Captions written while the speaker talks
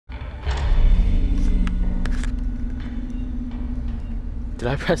Did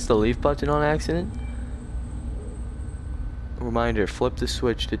I press the leave button on accident? Reminder, flip the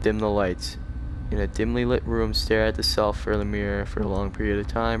switch to dim the lights. In a dimly lit room, stare at the self or the mirror for a long period of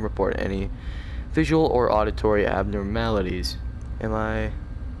time. Report any visual or auditory abnormalities. Am I...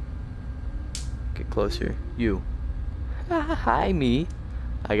 Get closer. You. Hi, me.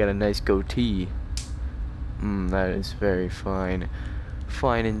 I got a nice goatee. That is very fine.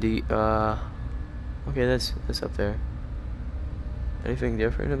 Fine indeed. Okay, that's up there. Anything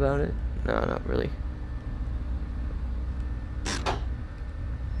different about it? No, not really. I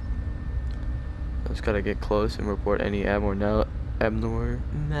just gotta get close and report any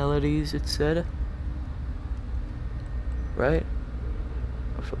abnormalities, it said. Right?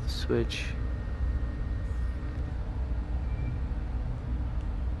 I'll flip the switch.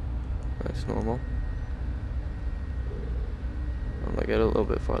 That's normal. I'm gonna get a little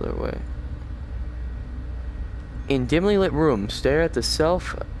bit farther away. In dimly lit room, stare at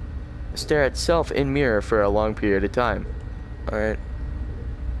self in mirror for a long period of time. Alright.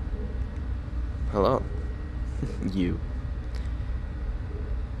 Hello. You.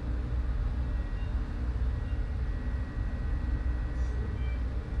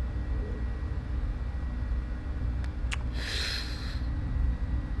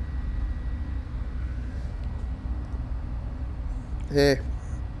 Hey,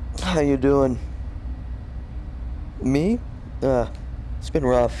 how you doing? Me? It's been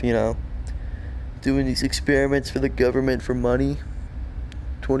rough, you know. Doing these experiments for the government for money.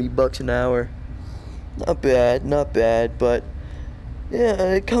 $20 an hour. Not bad, but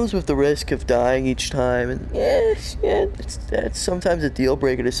yeah, it comes with the risk of dying each time, and yeah, that's sometimes a deal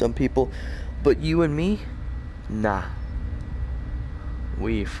breaker to some people. But you and me? Nah.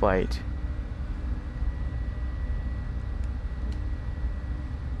 We fight.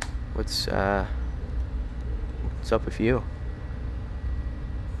 What's up with you?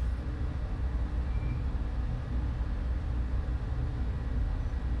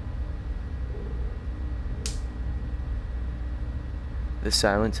 The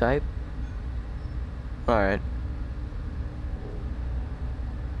silent type? Alright.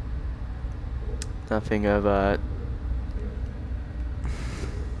 Nothing of,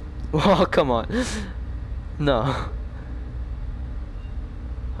 Oh, come on. No.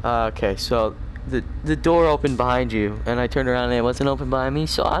 Okay, so the door opened behind you, and I turned around and it wasn't open behind me,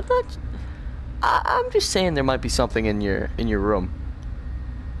 so I'm just saying there might be something in your room.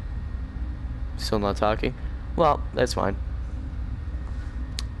 Still not talking? Well, that's fine.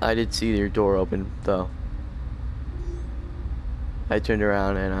 I did see your door open, though. I turned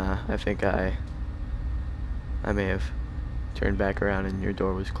around and I think I may have turned back around and your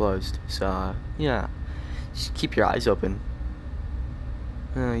door was closed. So, yeah, just keep your eyes open.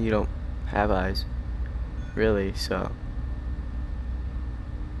 You don't have eyes, really, so.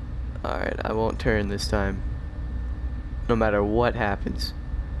 Alright, I won't turn this time. No matter what happens.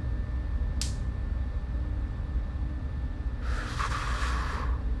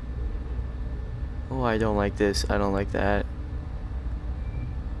 Oh, I don't like this. I don't like that.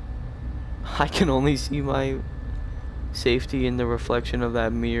 I can only see my safety in the reflection of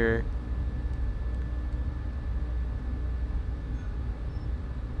that mirror.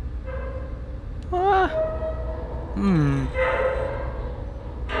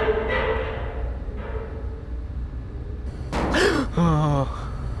 Oh,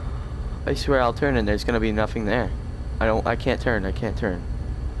 I swear I'll turn and there's gonna be nothing there. I can't turn.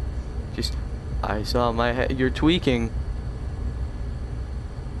 Just, I saw my head. You're tweaking.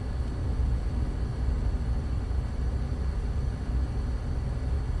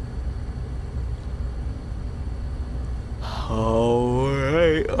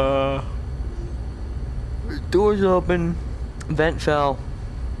 Alright, door's open. Vent fell.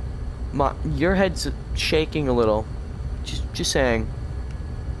 Your head's shaking a little. Just saying.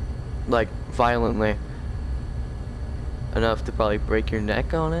 Like, violently. Enough to probably break your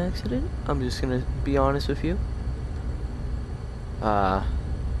neck on accident. I'm just gonna be honest with you. Oh,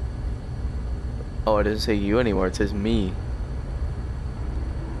 it doesn't say you anymore, it says me.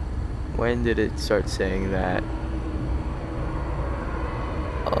 When did it start saying that?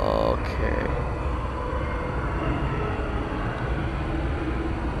 Okay.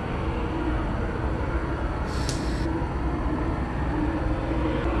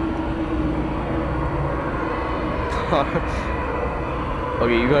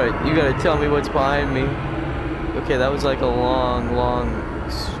 Okay, you gotta tell me what's behind me. Okay, that was like a long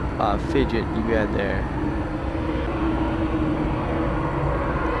fidget you had there.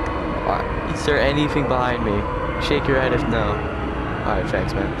 Alright, is there anything behind me? Shake your head if no. Alright,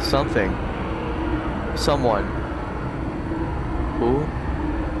 thanks, man. Something. Someone. Who?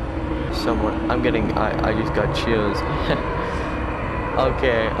 Someone, I just got chills.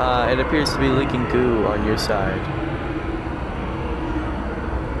 Okay, it appears to be leaking goo on your side.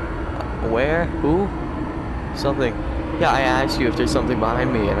 Where? Who? Something. Yeah, I asked you if there's something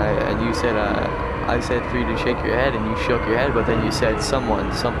behind me, and you said, I said for you to shake your head, and you shook your head, but then you said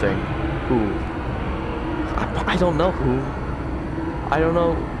someone, something. Who? I don't know who. I don't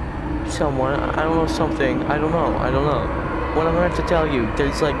know someone. I don't know something. I don't know. What I'm gonna have to tell you,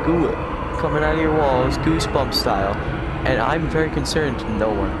 there's like goo coming out of your walls, goosebump style, and I'm very concerned. No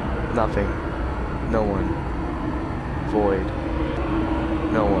one. Nothing. No one. Void.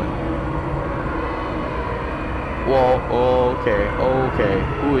 No one. Whoa, okay,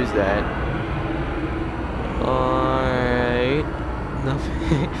 who is that? Alright.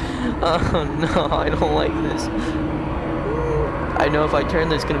 Nothing. Oh no, I don't like this. I know if I turn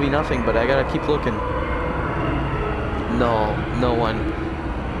there's gonna be nothing, but I gotta keep looking. No, no one.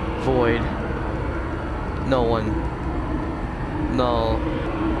 Void. No one. No.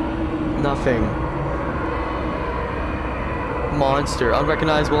 Nothing. Monster.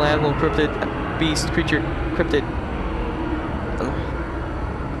 Unrecognizable animal, cryptid, beast, creature, cryptid.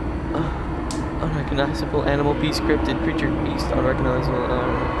 Unrecognizable animal, beast, cryptid, creature, beast, unrecognizable.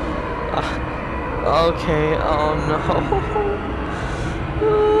 Okay, oh no.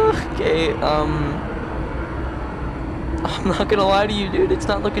 Okay, I'm not gonna lie to you, dude. It's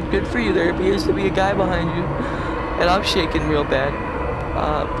not looking good for you. There appears to be a guy behind you, and I'm shaking real bad.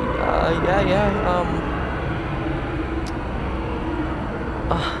 Yeah.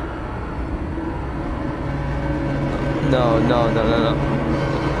 No.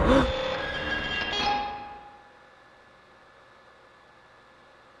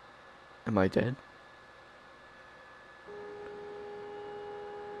 Am I dead?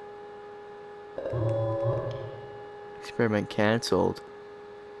 Experiment cancelled.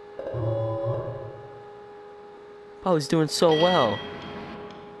 I was doing so well.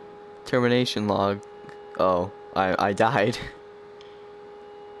 Termination log. Oh, I died.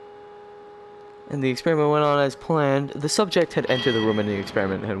 And the experiment went on as planned. The subject had entered the room and the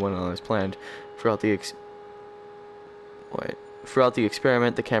experiment had went on as planned. Throughout the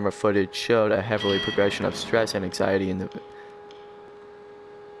experiment, the camera footage showed a heavily progression of stress and anxiety in the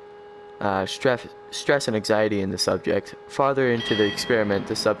stress and anxiety in the subject. Farther into the experiment,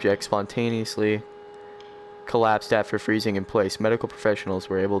 the subject spontaneously collapsed after freezing in place. Medical professionals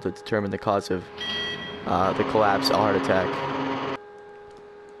were able to determine the cause of the collapse, a heart attack.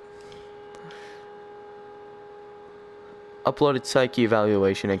 Uploaded psyche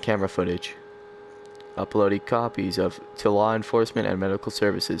evaluation and camera footage. Uploaded copies to law enforcement and medical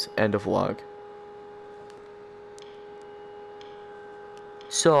services. End of log.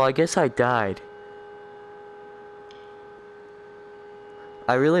 So, I guess I died.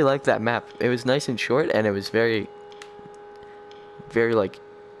 I really liked that map. It was nice and short, and it was very like...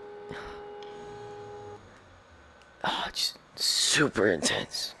 just super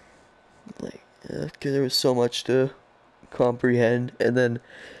intense. Like, because there was so much to comprehend, and then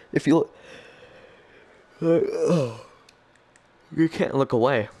if you you can't look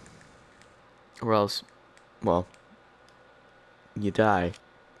away, or else, well, you die,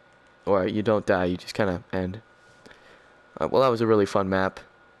 or you don't die, you just kind of end. Well, that was a really fun map.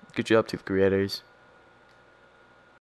 Good job to the creators.